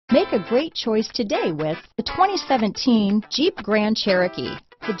Make a great choice today with the 2017 Jeep Grand Cherokee.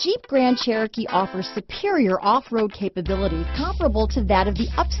 The Jeep Grand Cherokee offers superior off-road capability comparable to that of the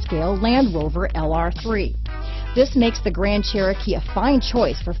upscale Land Rover LR3. This makes the Grand Cherokee a fine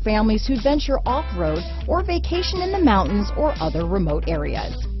choice for families who venture off-road or vacation in the mountains or other remote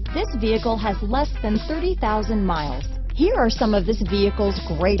areas. This vehicle has less than 30,000 miles. Here are some of this vehicle's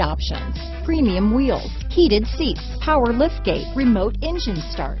great options: premium wheels, heated seats, power liftgate, remote engine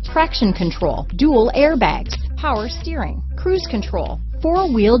start, traction control, dual airbags, power steering, cruise control,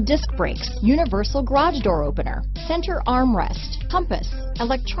 four-wheel disc brakes, universal garage door opener, center armrest, compass,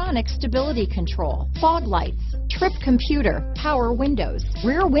 electronic stability control, fog lights, trip computer, power windows,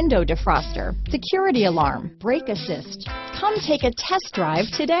 rear window defroster, security alarm, brake assist. Come take a test drive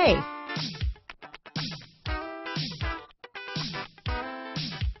today.